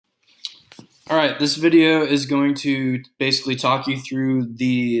All right, this video is going to basically talk you through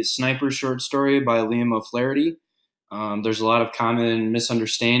the Sniper short story by Liam O'Flaherty. There's a lot of common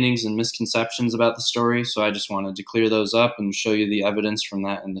misunderstandings and misconceptions about the story, so I just wanted to clear those up and show you the evidence from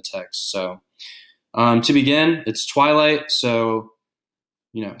that in the text. So, to begin, it's twilight, so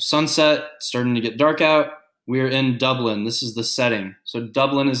sunset, starting to get dark out. We're in Dublin. This is the setting. So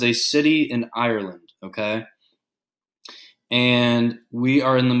Dublin is a city in Ireland, okay? And we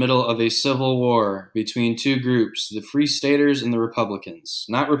are in the middle of a civil war between two groups, the Free Staters and the Republicans.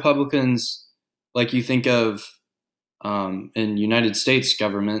 Not Republicans like you think of in United States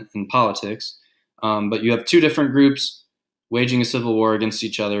government and politics, but you have two different groups waging a civil war against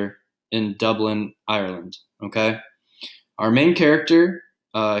each other in Dublin, Ireland, okay? Our main character,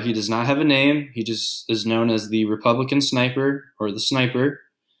 he does not have a name. He just is known as the Republican Sniper, or the Sniper,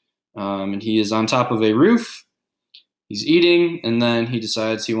 and he is on top of a roof. He's eating, and then he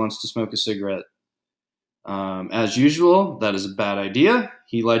decides he wants to smoke a cigarette. As usual, that is a bad idea.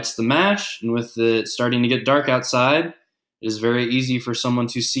 He lights the match, and with it starting to get dark outside, it is very easy for someone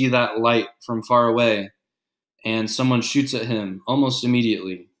to see that light from far away, and someone shoots at him almost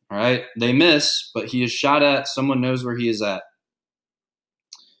immediately. All right, they miss, but he is shot at. Someone knows where he is at.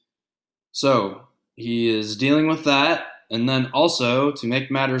 So he is dealing with that, and then also, to make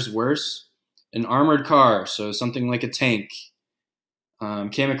matters worse, an armored car, so something like a tank,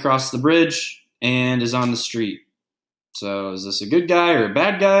 came across the bridge and is on the street. So is this a good guy or a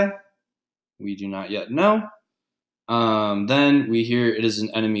bad guy? We do not yet know. Then we hear it is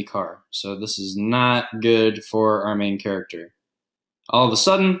an enemy car. So this is not good for our main character. All of a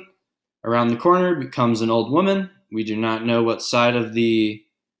sudden, around the corner becomes an old woman. We do not know what side of the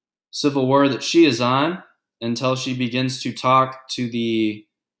civil war that she is on until she begins to talk to the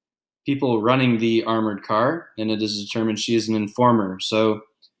people running the armored car, and it is determined she is an informer. So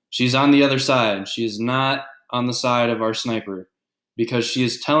she's on the other side. She is not on the side of our sniper because she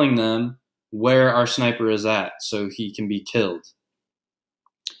is telling them where our sniper is at so he can be killed.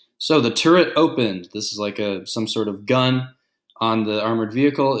 So the turret opened. This is like some sort of gun on the armored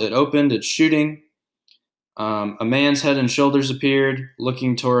vehicle. It opened. It's shooting. A man's head and shoulders appeared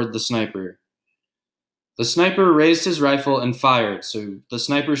looking toward the sniper. The sniper raised his rifle and fired, so the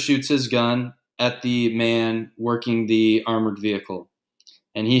sniper shoots his gun at the man working the armored vehicle.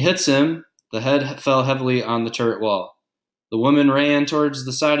 And he hits him. The head fell heavily on the turret wall. The woman ran towards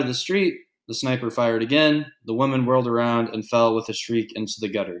the side of the street. The sniper fired again. The woman whirled around and fell with a shriek into the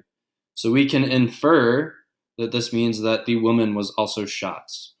gutter. So we can infer that this means that the woman was also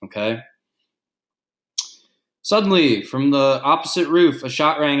shot, okay? Suddenly, from the opposite roof, a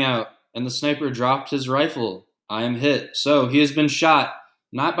shot rang out, and the sniper dropped his rifle. I am hit. So he has been shot,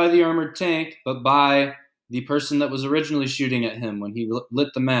 not by the armored tank, but by the person that was originally shooting at him when he lit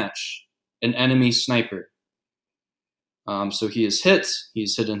the match, an enemy sniper. So he is hit.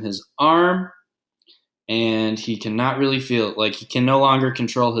 He's hit in his arm, and he cannot really feel it. Like, he can no longer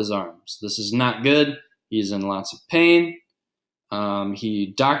control his arms. This is not good. He is in lots of pain.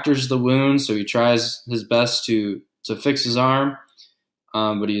 He doctors the wound, so he tries his best to fix his arm.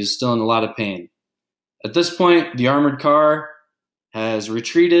 But he is still in a lot of pain. At this point, the armored car has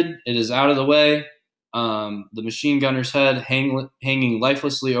retreated. It is out of the way. The machine gunner's head hanging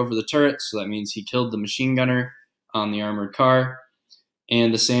lifelessly over the turret, so that means he killed the machine gunner on the armored car.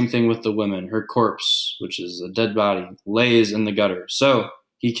 And the same thing with the woman. Her corpse, which is a dead body, lays in the gutter. So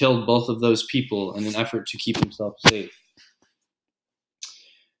he killed both of those people in an effort to keep himself safe.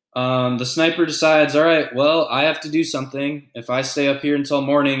 The sniper decides, all right, well, I have to do something. If I stay up here until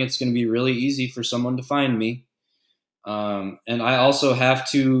morning, it's going to be really easy for someone to find me. And I also have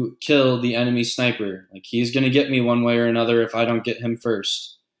to kill the enemy sniper. Like, he's going to get me one way or another if I don't get him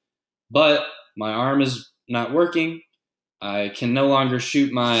first. But my arm is not working. I can no longer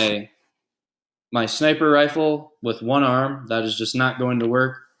shoot my sniper rifle with one arm. That is just not going to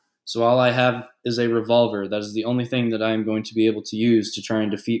work. So all I have is a revolver. That is the only thing that I am going to be able to use to try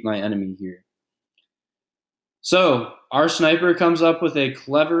and defeat my enemy here. So our sniper comes up with a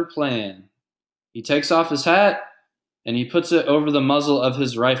clever plan. He takes off his hat and he puts it over the muzzle of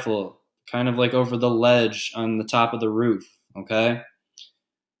his rifle, kind of like over the ledge on the top of the roof, okay?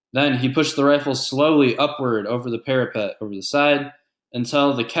 Then he pushed the rifle slowly upward over the parapet, over the side,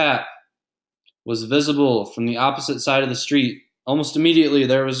 until the cap was visible from the opposite side of the street. Almost immediately,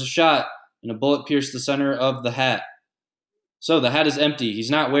 there was a shot, and a bullet pierced the center of the hat. So the hat is empty.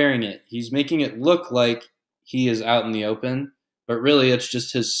 He's not wearing it. He's making it look like he is out in the open, but really it's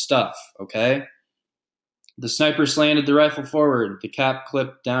just his stuff, okay? The sniper slanted the rifle forward. The cap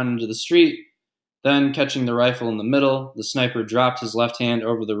clipped down into the street, Then, catching the rifle in the middle, the sniper dropped his left hand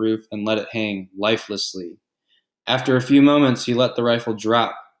over the roof and let it hang lifelessly. After a few moments, he let the rifle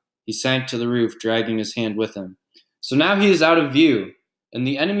drop. He sank to the roof, dragging his hand with him. So now he is out of view, and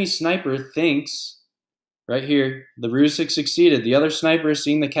the enemy sniper thinks, right here, the ruse had succeeded. The other sniper,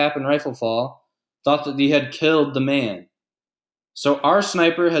 seeing the cap and rifle fall, thought that he had killed the man. So our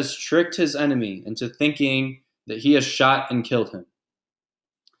sniper has tricked his enemy into thinking that he has shot and killed him.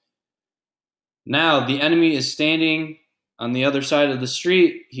 Now the enemy is standing on the other side of the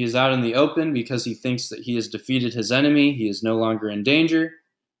street. He is out in the open because he thinks that he has defeated his enemy. He is no longer in danger.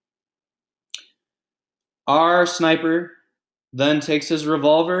 Our sniper then takes his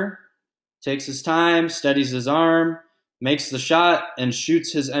revolver, takes his time, steadies his arm, makes the shot, and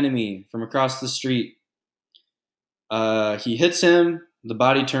shoots his enemy from across the street. He hits him. The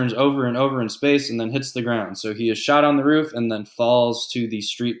body turns over and over in space and then hits the ground. So he is shot on the roof and then falls to the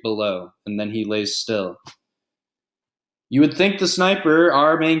street below, and then he lays still. You would think the sniper,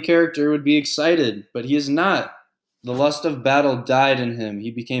 our main character, would be excited, but he is not. The lust of battle died in him.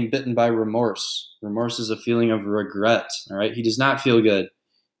 He became bitten by remorse. Remorse is a feeling of regret, all right? He does not feel good.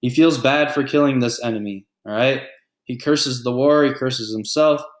 He feels bad for killing this enemy, all right? He curses the war. He curses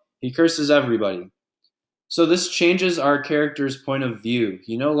himself. He curses everybody. So this changes our character's point of view.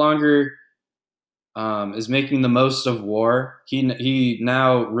 He no longer is making the most of war. He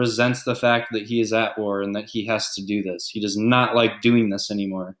now resents the fact that he is at war and that he has to do this. He does not like doing this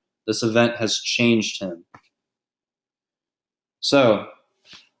anymore. This event has changed him. So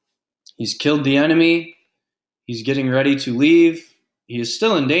he's killed the enemy. He's getting ready to leave. He is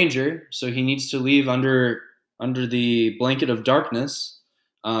still in danger, so he needs to leave under the blanket of darkness,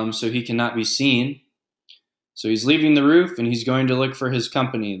 so he cannot be seen. So he's leaving the roof, and he's going to look for his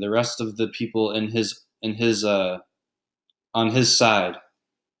company, the rest of the people on his side.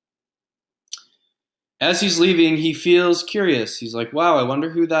 As he's leaving, he feels curious. He's like, wow, I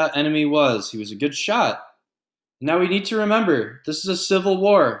wonder who that enemy was. He was a good shot. Now we need to remember, this is a civil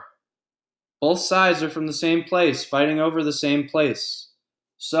war. Both sides are from the same place, fighting over the same place.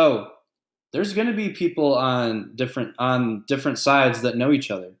 So there's going to be people on different sides that know each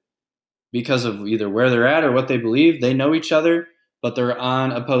other. Because of either where they're at or what they believe, they know each other, but they're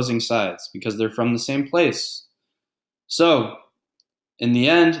on opposing sides because they're from the same place. So, in the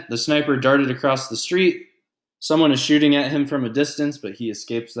end, the sniper darted across the street. Someone is shooting at him from a distance, but he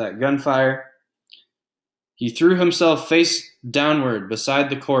escapes that gunfire. He threw himself face downward beside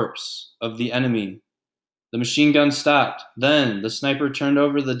the corpse of the enemy. The machine gun stopped. Then the sniper turned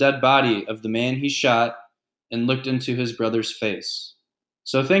over the dead body of the man he shot and looked into his brother's face.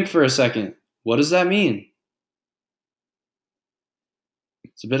 So think for a second, what does that mean?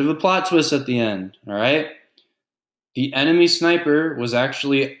 It's a bit of a plot twist at the end, all right? The enemy sniper was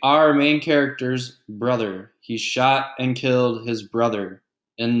actually our main character's brother. He shot and killed his brother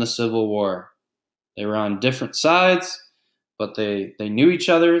in the Civil War. They were on different sides, but they knew each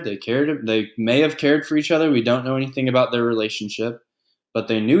other. They may have cared for each other. We don't know anything about their relationship, but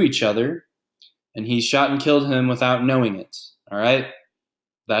they knew each other, and he shot and killed him without knowing it, all right?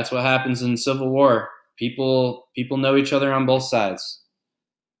 That's what happens in Civil War. People know each other on both sides.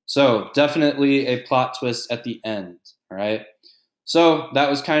 So definitely a plot twist at the end, all right? So that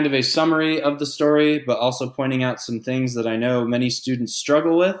was kind of a summary of the story, but also pointing out some things that I know many students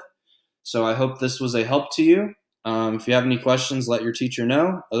struggle with. So I hope this was a help to you. If you have any questions, let your teacher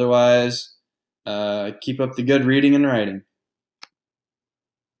know. Otherwise, keep up the good reading and writing.